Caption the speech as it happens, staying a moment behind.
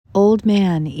Old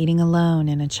Man Eating Alone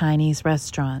in a Chinese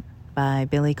Restaurant by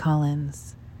Billy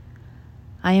Collins.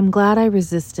 I am glad I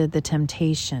resisted the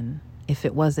temptation, if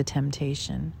it was a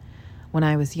temptation, when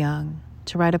I was young,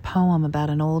 to write a poem about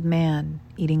an old man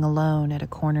eating alone at a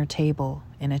corner table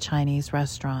in a Chinese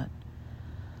restaurant.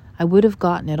 I would have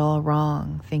gotten it all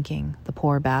wrong, thinking, the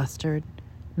poor bastard,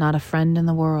 not a friend in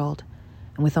the world,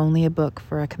 and with only a book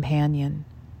for a companion.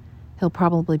 He'll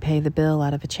probably pay the bill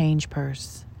out of a change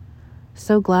purse.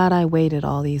 So glad I waited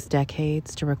all these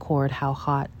decades to record how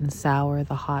hot and sour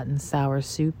the hot and sour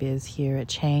soup is here at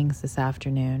Chang's this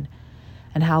afternoon,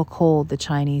 and how cold the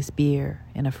Chinese beer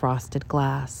in a frosted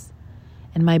glass.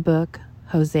 And my book,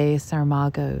 Jose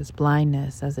Saramago's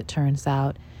Blindness, as it turns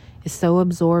out, is so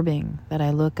absorbing that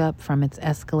I look up from its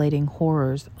escalating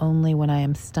horrors only when I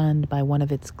am stunned by one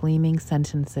of its gleaming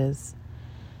sentences.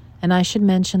 And I should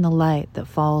mention the light that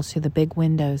falls through the big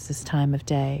windows this time of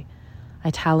day,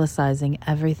 italicizing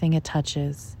everything it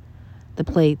touches, the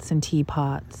plates and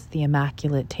teapots, the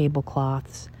immaculate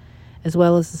tablecloths, as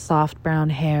well as the soft brown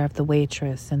hair of the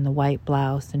waitress in the white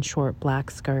blouse and short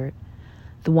black skirt,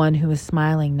 the one who is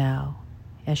smiling now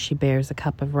as she bears a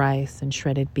cup of rice and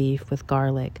shredded beef with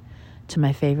garlic to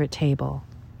my favorite table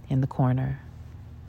in the corner.